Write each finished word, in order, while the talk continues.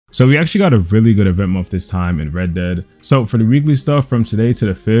So we actually got a really good event month this time in Red Dead. So for the weekly stuff from today to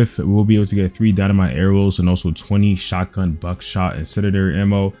the 5th, we'll be able to get 3 dynamite arrows and also 20 shotgun, buckshot, and citadel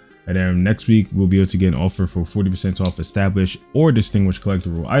ammo. And then next week, we'll be able to get an offer for 40% off established or distinguished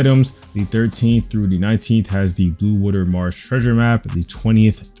collectible items. The 13th through the 19th has the Blue Water Marsh treasure map. The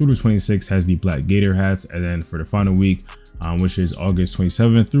 20th through the 26th has the Black Gator hats. And then for the final week, which is August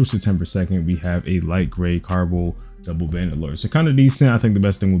 27th through September 2nd, we have a light gray Carbo double bandit lure. So kind of decent. I think the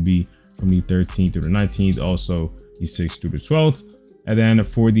best thing would be from the 13th through the 19th, also the 6th through the 12th. And then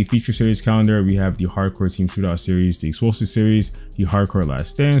for the feature series calendar, we have the Hardcore Team Shootout series, the Explosive series, the Hardcore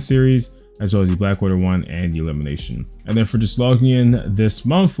Last Stand series, as well as the Blackwater one and the Elimination. And then for just logging in this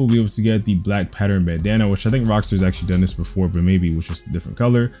month, we'll be able to get the Black Pattern Bandana, which I think Rockstar's actually done this before, but maybe with just a different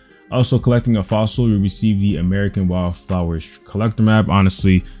color. Also collecting a fossil, you'll receive the American Wildflowers collector map.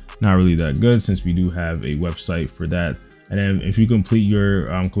 Honestly, not really that good since we do have a website for that. And then if you complete your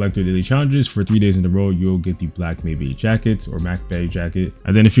collector daily challenges for 3 days in a row, you'll get the Black Maybe jacket or Mac Bag jacket.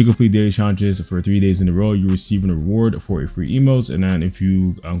 And then if you complete daily challenges for 3 days in a row, you receive a reward for a free emotes. And then if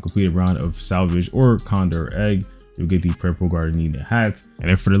you complete a round of salvage or condor egg, you'll get the purple gardenia hat. And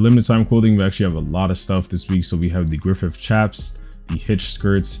then for the limited time clothing, we actually have a lot of stuff this week. So we have the Griffith chaps, the Hitch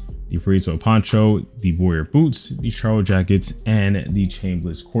skirts, the Parito poncho, the warrior boots, the Charles jackets, and the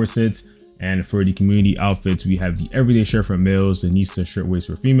chainless corsets. And for the community outfits, we have the everyday shirt for males, the Nista shirtwaist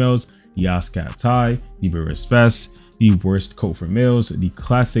for females, the Ascot tie, the Barris vest, the worst coat for males, the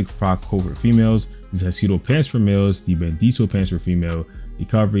classic frock coat for females, the tuxedo pants for males, the bandito pants for female, the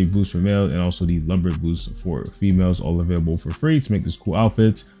cavalry boots for male, and also the lumber boots for females, all available for free to make this cool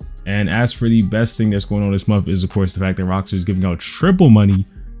outfits. And as for the best thing that's going on this month is of course the fact that Rockstar is giving out triple money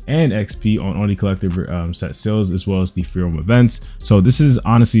and XP on all the collector set sales, as well as the free roam events. So this is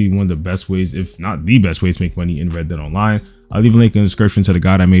honestly one of the best ways, if not the best way, to make money in Red Dead Online. I'll leave a link in the description to the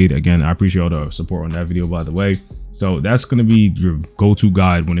guide I made. Again, I appreciate all the support on that video, by the way. So that's going to be your go-to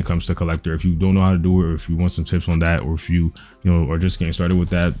guide when it comes to collector. If you don't know how to do it, or if you want some tips on that, or if you are just getting started with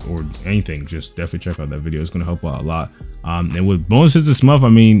that or anything, just definitely check out that video. It's going to help out a lot. And with bonuses this month, I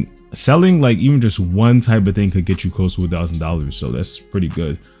mean, selling like even just one type of thing could get you close to $1,000. So that's pretty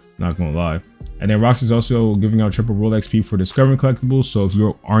good, not gonna lie. And then Rockstar is also giving out triple roll XP for discovering collectibles. So if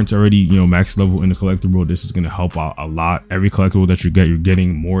you aren't already max level in the collectible, this is going to help out a lot. Every collectible that you get, you're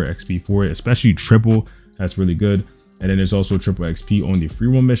getting more XP for it, especially triple. That's really good. And then there's also triple XP on the free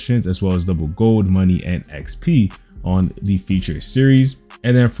roam missions, as well as double gold, money, and XP on the feature series.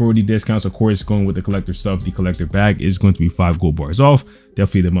 And then for the discounts, of course, going with the collector stuff, the collector bag is going to be 5 gold bars off.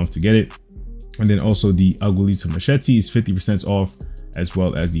 Definitely the month to get it. And then also the Aguilita machete is 50% off, as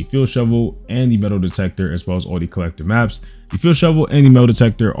well as the field shovel and the metal detector, as well as all the collector maps. The field shovel and the metal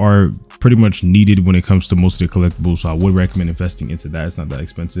detector are pretty much needed when it comes to most of the collectibles, so I would recommend investing into that. It's not that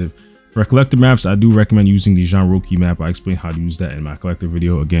expensive. For collector maps, I do recommend using the Jean Roque map. I explained how to use that in my collector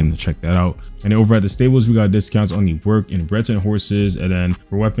video. Again, check that out. And then over at the stables, we got discounts on the work and Breton horses. And then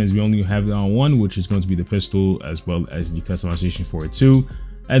for weapons, we only have it on one, which is going to be the pistol, as well as the customization for it too.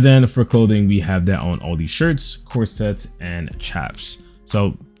 And then for clothing, we have that on all these shirts, corsets, and chaps.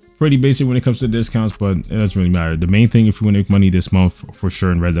 So pretty basic when it comes to discounts, but it doesn't really matter. The main thing, if you want to make money this month for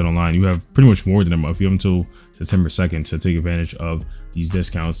sure in Red Dead Online, you have pretty much more than a month. You have until September 2nd to take advantage of these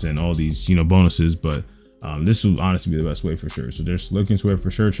discounts and all these bonuses. But this will honestly be the best way for sure. So just look into it for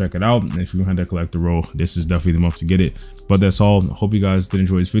sure, check it out. And if you had that collector roll, this is definitely the month to get it. But that's all. Hope you guys did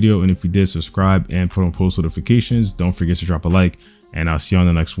enjoy this video, and if you did, subscribe and put on post notifications. Don't forget to drop a like, and I'll see you on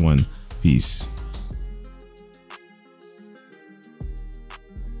the next one. Peace.